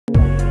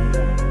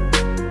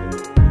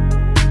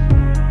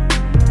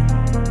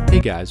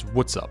guys,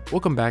 what's up?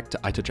 Welcome back to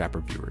iTouch App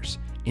Reviewers.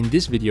 In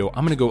this video,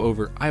 I'm going to go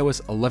over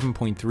iOS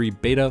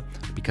 11.3 beta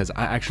because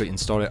I actually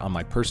installed it on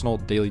my personal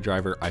daily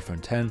driver iPhone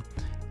 10,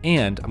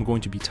 and I'm going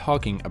to be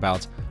talking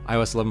about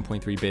iOS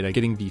 11.3 beta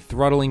getting the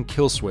throttling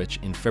kill switch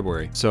in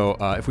February. So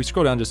if we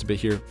scroll down just a bit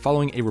here,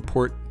 following a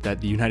report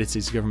that the United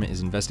States government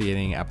is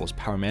investigating Apple's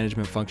power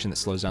management function that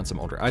slows down some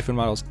older iPhone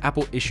models,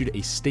 Apple issued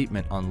a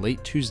statement on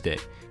late Tuesday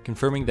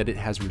confirming that it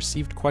has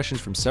received questions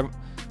from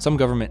some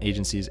government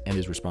agencies and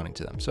is responding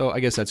to them. So I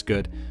guess that's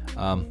good.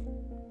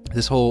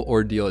 This whole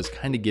ordeal is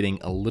kind of getting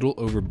a little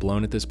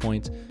overblown at this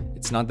point.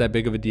 It's not that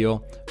big of a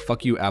deal.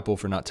 Fuck you, Apple,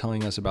 for not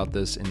telling us about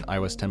this in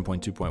iOS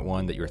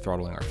 10.2.1 that you're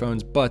throttling our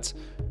phones. But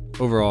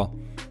overall,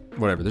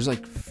 whatever. There's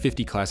like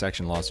 50 class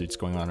action lawsuits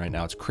going on right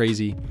now. It's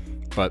crazy.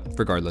 But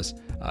regardless,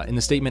 in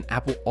the statement,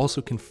 Apple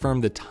also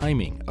confirmed the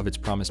timing of its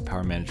promised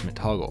power management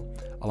toggle,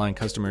 allowing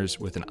customers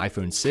with an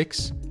iPhone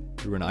 6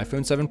 through an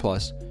iPhone 7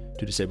 Plus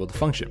to disable the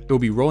function. It will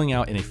be rolling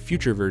out in a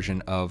future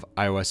version of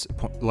iOS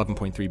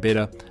 11.3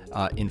 beta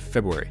in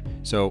February.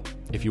 So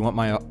if you want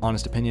my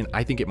honest opinion,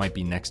 I think it might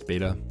be next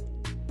beta,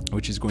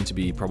 which is going to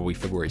be probably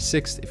February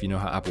 6th if you know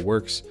how Apple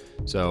works.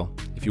 So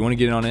if you want to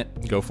get in on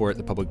it, go for it.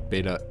 The public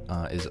beta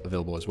is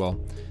available as well.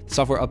 The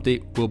software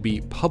update will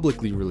be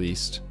publicly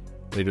released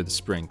later this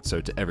spring, so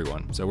to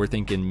everyone. So we're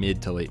thinking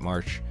mid to late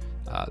March.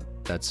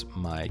 That's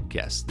my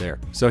guess there.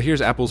 So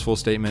here's Apple's full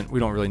statement. We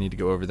don't really need to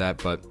go over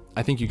that, but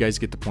I think you guys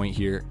get the point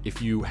here.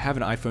 If you have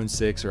an iPhone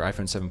 6 or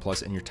iPhone 7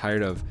 Plus and you're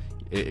tired of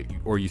it,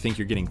 or you think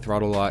you're getting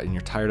throttled a lot and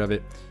you're tired of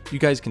it, you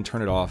guys can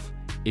turn it off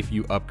if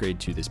you upgrade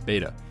to this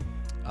beta.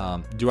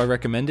 Do I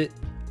recommend it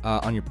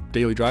on your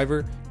daily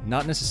driver?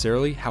 Not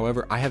necessarily.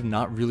 However, I have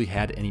not really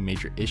had any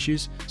major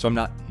issues, so I'm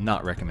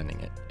not recommending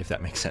it, if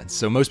that makes sense.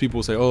 So most people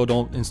will say, oh,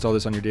 don't install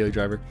this on your daily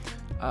driver.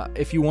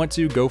 If you want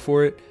to, go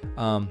for it.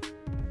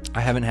 I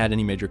haven't had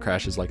any major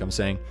crashes, like I'm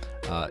saying.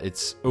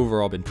 It's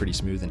overall been pretty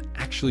smooth and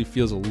actually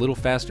feels a little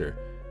faster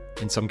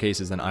in some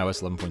cases than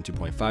iOS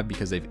 11.2.5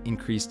 because they've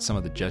increased some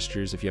of the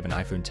gestures. If you have an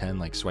iPhone 10,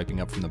 like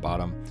swiping up from the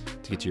bottom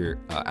to get to your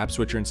app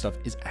switcher and stuff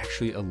is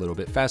actually a little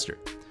bit faster.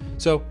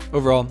 So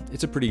overall,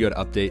 it's a pretty good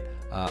update.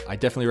 I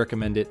definitely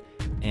recommend it.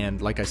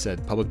 And like I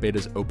said, public beta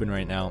is open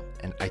right now.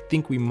 And I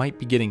think we might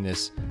be getting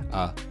this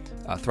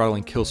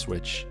throttling kill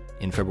switch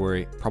in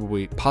February,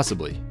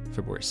 possibly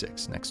February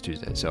 6th, next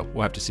Tuesday. So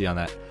we'll have to see on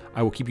that.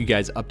 I will keep you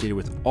guys updated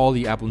with all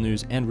the Apple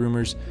news and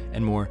rumors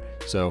and more.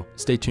 So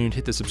stay tuned,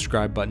 hit the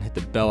subscribe button, hit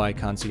the bell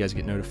icon so you guys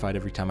get notified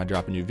every time I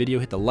drop a new video,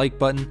 hit the like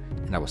button,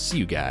 and I will see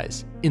you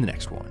guys in the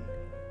next one.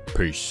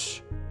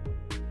 Peace.